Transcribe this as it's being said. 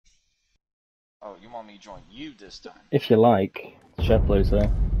Oh, you want me to join you this time? If you like. Share plays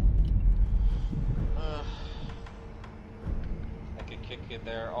there. I could kick it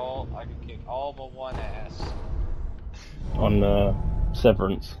there I could kick all but one ass. On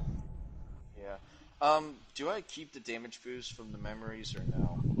Severance. Yeah. Do I keep the damage boost from the memories or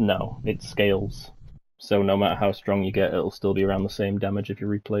no? No, it scales. So no matter how strong you get, it'll still be around the same damage if you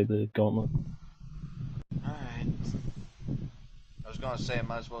replay the Gauntlet. Alright. I was gonna say I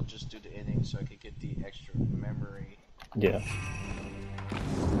might as well just do the inning so I could get the extra memory. Yeah.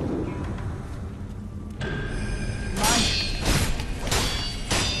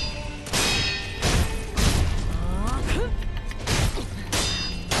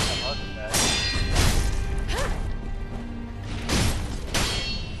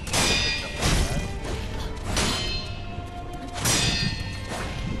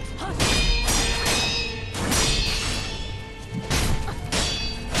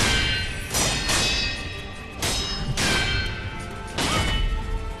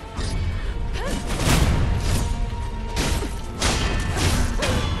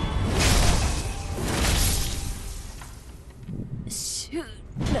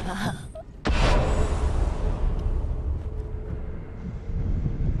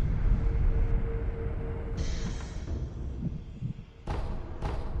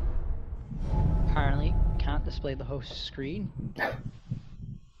 Apparently, can't display the host screen. Did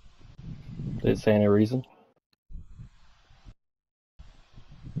it say any reason?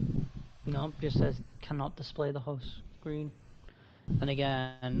 No, it just says cannot display the host screen. And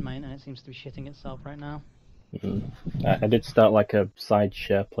again, my internet seems to be shitting itself right now. I did start like a side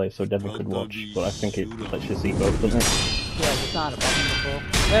share play so Devin could watch, but I think it lets you see both, doesn't it? Yeah, it's not a button before.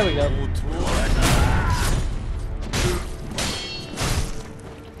 There we go.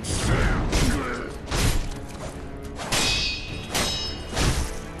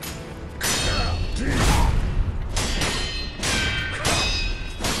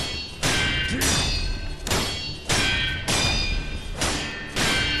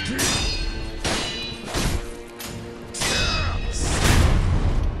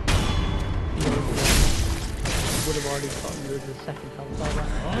 Would have already gotten rid of the second health bar right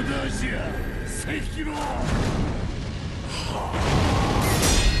now. Sekiro!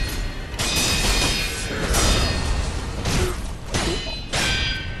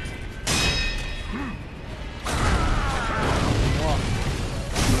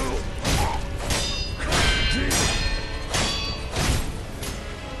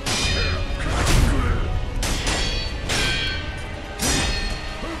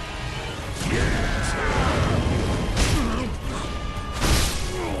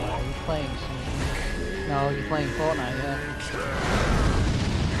 No, you're playing Fortnite, yeah.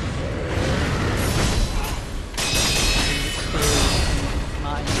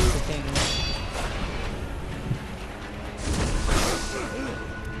 Martin Luther King.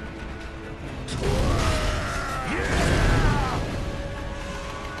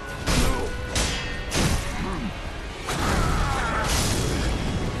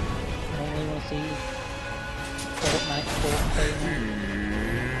 I don't really want to see Fortnite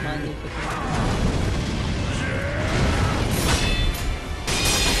Martin Luther King.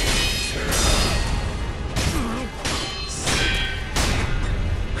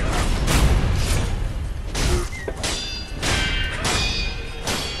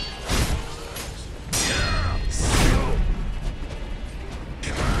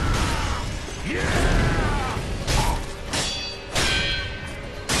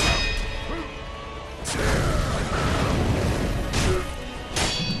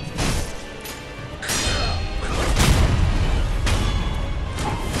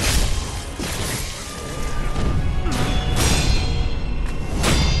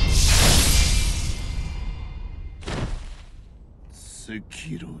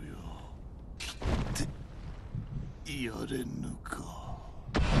 Sekiro yo. Yarenuka.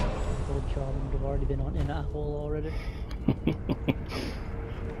 Old Charlie would have already been in that hole already.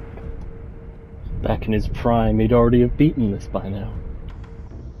 Back in his prime, he'd already have beaten this by now.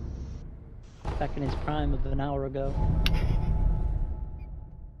 Back in his prime of an hour ago.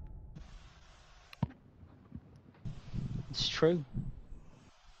 It's true.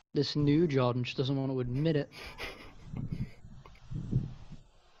 This new Jordan just doesn't want to admit it.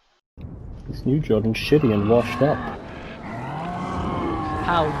 This new Jordan's shitty and washed up.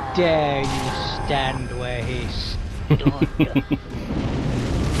 How dare you stand where he stood?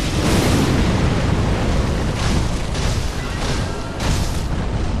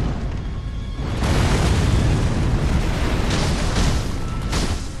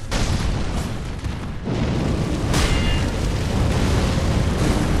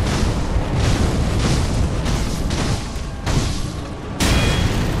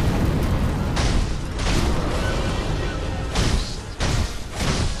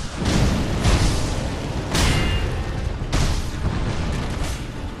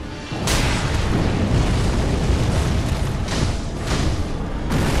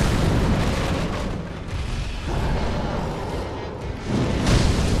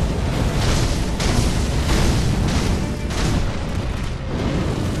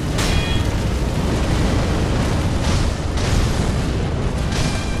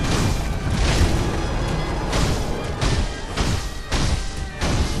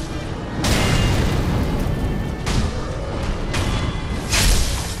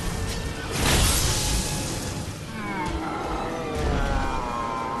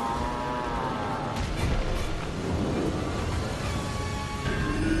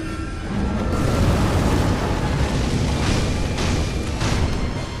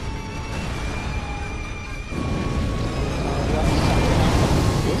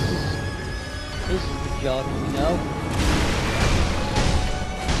 Jordan, we know.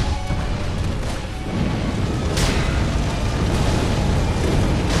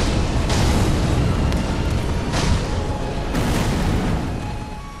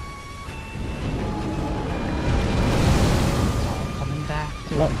 Coming back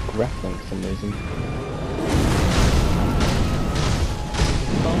to Not grappling for some reason.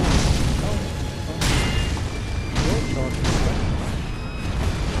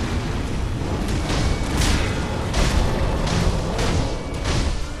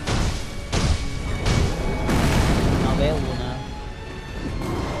 Not available now.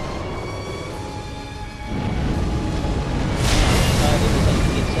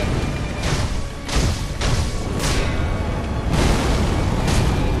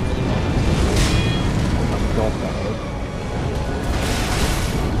 God, that hurt.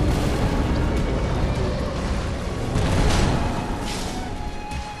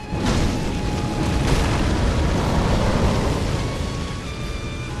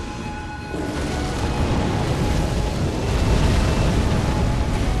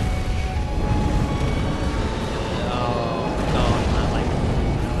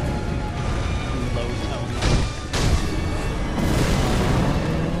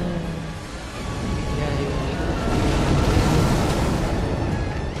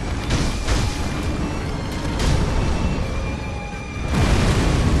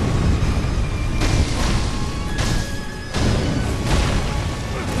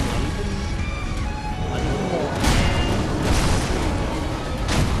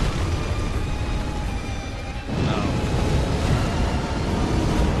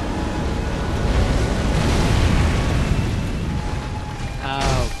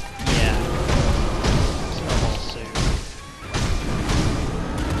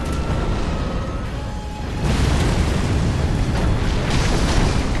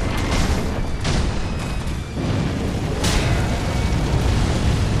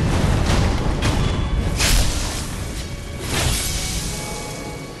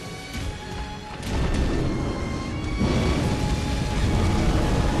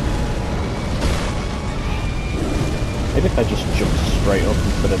 Maybe if I just jump straight up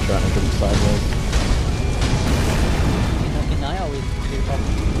instead of trying to jump sideways. I mean, I always do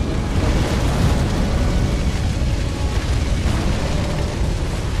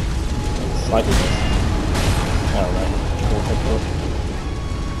Slightly missed. Alright, full headbutt.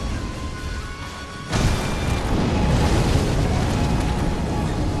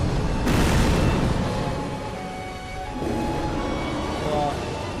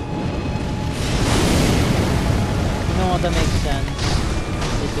 That makes sense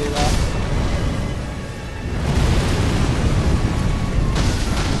to do that.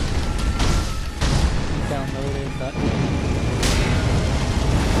 Downloaded that.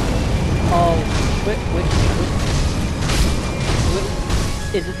 Oh, which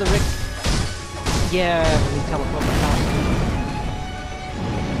is it the Rick? Yeah, we teleport the house.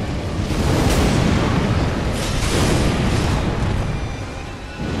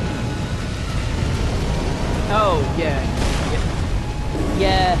 Oh, yeah.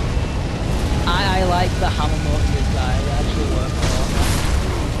 Yeah. I like the hammer mortar guy. It actually worked a lot.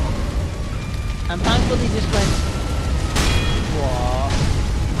 And thankfully just went... What?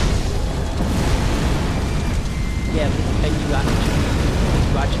 Yeah, but are you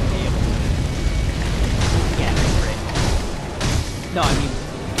actually able to get Rick? No, I mean,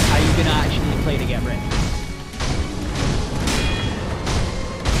 are you gonna actually play to get Rick?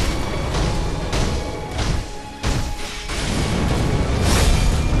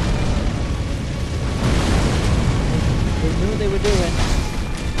 They knew what they were doing.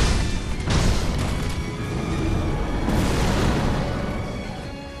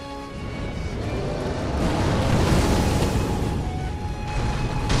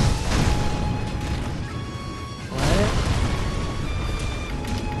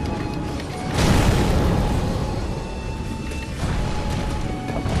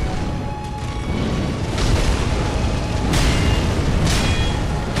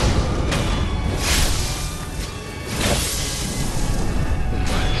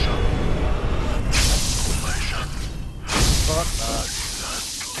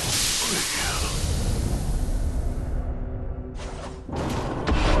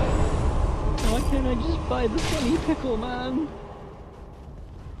 Why can't I just buy the funny pickle, man?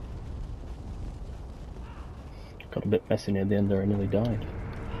 Got a bit messy near the end there, I nearly died.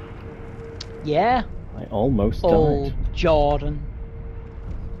 Yeah? I almost Old died. Jordan.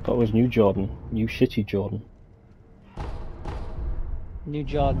 Thought it was new Jordan. New shitty Jordan. New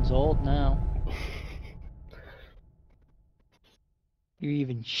Jordan's old now. You're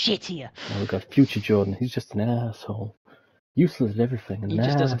even shittier. Oh, we got Future Jordan. He's just an asshole. Useless at everything. He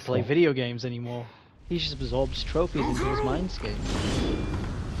just doesn't play video games anymore. He just absorbs trophies into his mindscape.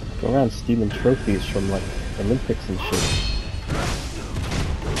 Go around stealing trophies from like Olympics and shit.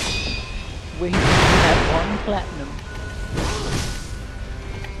 We have 1 platinum.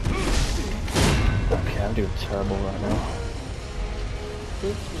 Okay, I'm doing terrible right now.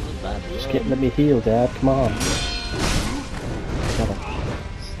 This was a bad Just run. let me heal, Dad. Come on. Gotta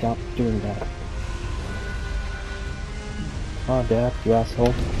stop doing that. Come on, Dad, you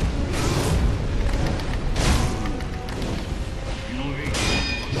asshole.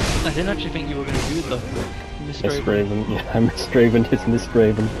 I didn't actually think you were going to do the Miss Mr. Raven. Yeah, Miss Raven is Miss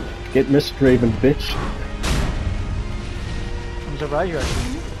Raven. Get Miss Raven, bitch. I'm surprised you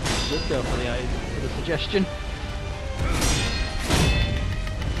actually did go for the suggestion.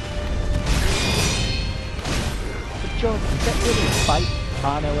 But John, get rid of fight,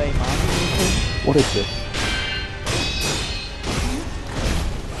 man away, man. What is this?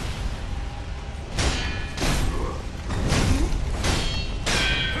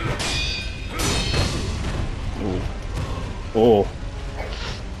 Oh.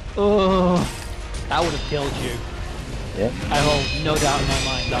 Oh, that would have killed you. Yeah. I hold no doubt in my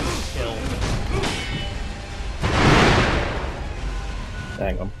mind that would have killed.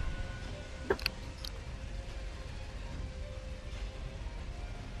 Hang on.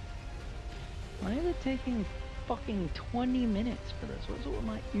 Why are they taking fucking 20 minutes for this? What's up with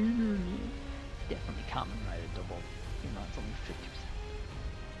my internet? Definitely Kamen Rider double. You know, it's only 50%.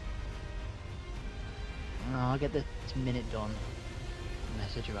 Oh, I'll get this minute done.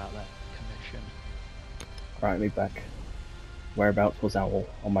 Message about that commission. Right, me back. Whereabouts was Owl?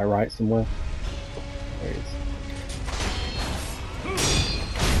 On my right somewhere? There he is.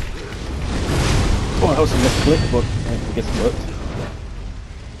 Oh, that was a misclick, but I guess it worked.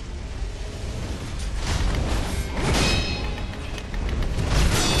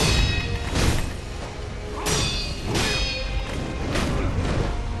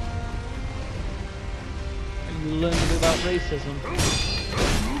 You learned a bit about racism.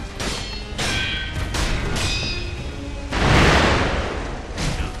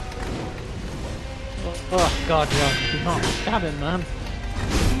 Oh god, you're not stabbing, man.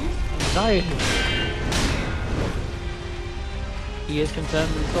 Anxiety. He is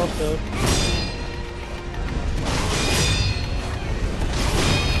concerned with the source code.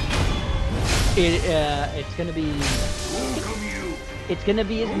 It's gonna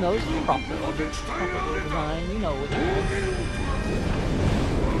be his most profitable design, you know what it is.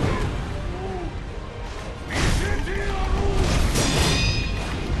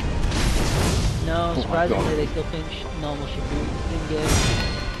 No, surprisingly they still think normal should be in game.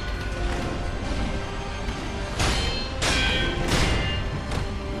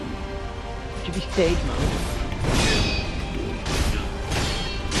 Should be stage mode.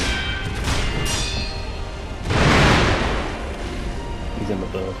 He's in the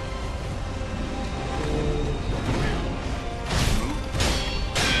bird.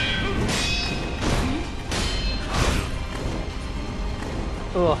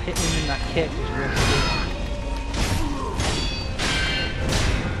 Oh, hitting him in that kick was risky.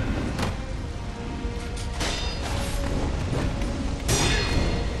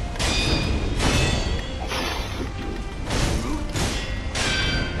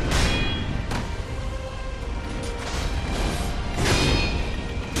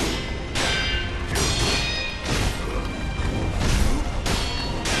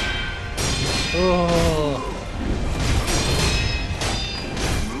 Oh.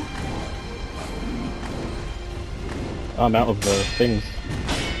 I'm out of things.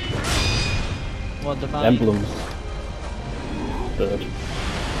 What divine? Emblems. Bird.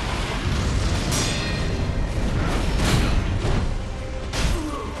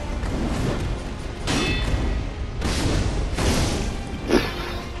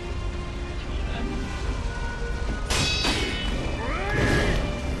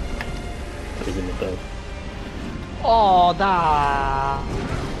 He's in the bird. Oh, da.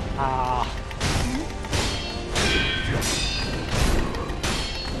 Ah.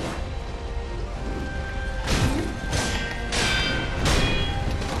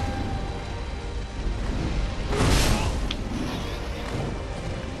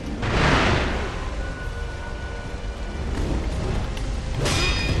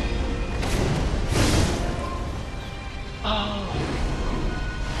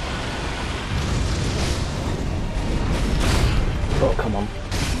 Oh, come on.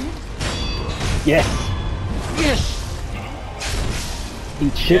 Yes! Yes!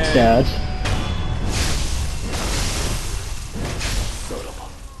 Eat shit, Yeah. Dad.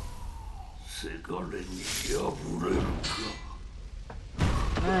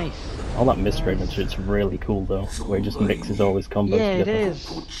 Nice. All that mystery and shit's really cool though, where he just mixes all his combos Yeah, it together. is.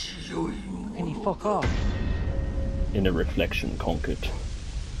 Can you fuck off? In a reflection conquered.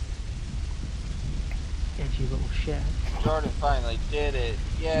 Edgy little shit. Jordan finally did it.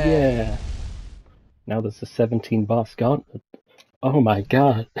 Yay. Yeah. Now there's a 17 boss gauntlet. Oh my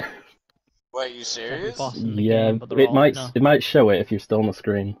god. Wait, you Every serious? boss in the Yeah, game, but they're it all might no. it might show it if you're still on the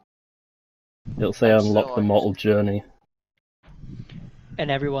screen. It'll say I'm unlock still the on mortal journey. And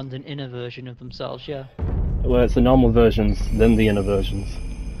everyone's an inner version of themselves, yeah. Well, it's the normal versions, then the inner versions.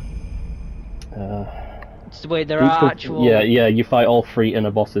 It's the way there Deep are with- actual. Yeah, you fight all 3 inner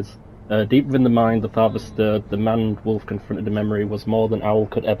bosses. Deep within the mind, the father stirred, the man and wolf confronted a memory was more than Owl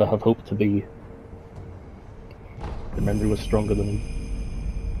could ever have hoped to be. The memory was stronger than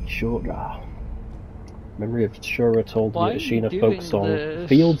him. Shura. Memory of Shura told Why the are you Ashina doing folk song. this?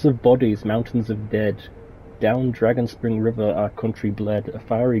 Fields of bodies, mountains of dead. Down Dragon Spring River our country bled. A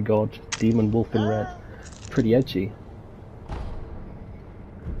fiery god, demon wolf in red. Pretty edgy.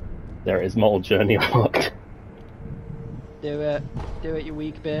 There it is, mortal journey unlocked. Do it, you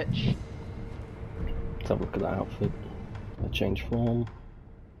weak bitch. Let's have a look at that outfit. Change form.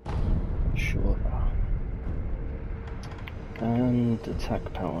 Sure. And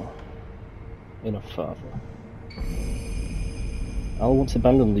attack power. Enough father. Al once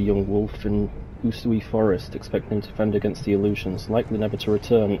abandoned the young wolf in Usui Forest, expecting him to fend against the illusions, likely never to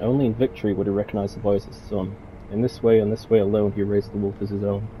return. Only in victory would he recognize the boy as his son. In this way, and this way alone, he raised the wolf as his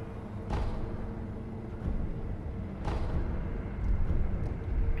own.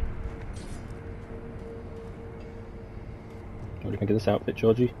 What do you think of this outfit,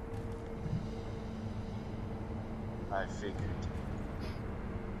 Georgie? I figured.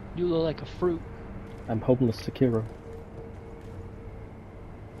 You look like a fruit. I'm homeless Sekiro.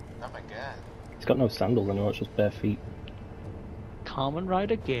 Oh my god. He's got no sandals anymore, it's just bare feet. Kamen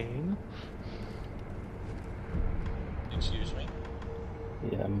Rider game. Excuse me?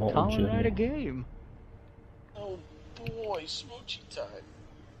 Yeah, mortal Kamen Rider journey. game. Oh boy, smoochy time.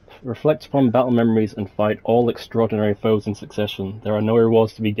 Reflect upon battle memories and fight all extraordinary foes in succession. There are no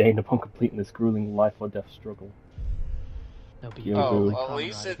rewards to be gained upon completing this grueling life or death struggle. No, but You Oh, do. at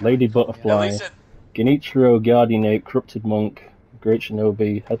least it. Lady At Butterfly, least it. Genichiro, Guardian Ape, Corrupted Monk, Great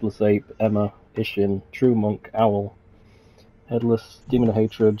Shinobi, Headless Ape, Emma, Ishin, True Monk, Owl, Headless, Demon of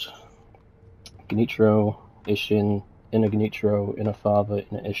Hatred, Genichiro, Ishin, Inner Genichiro, Inner Father,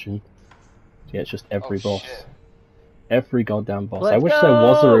 Inner Ishin. Yeah, it's just every Oh, boss. shit. Every goddamn boss. I Let's wish there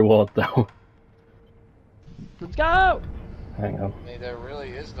was a go! reward though. Let's go! Hang on. Hey, there really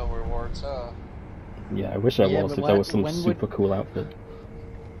is no rewards, huh? Yeah, I wish there Yeah, was, but if there was some when super cool outfit.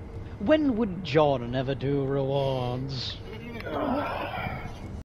 When would John ever do rewards?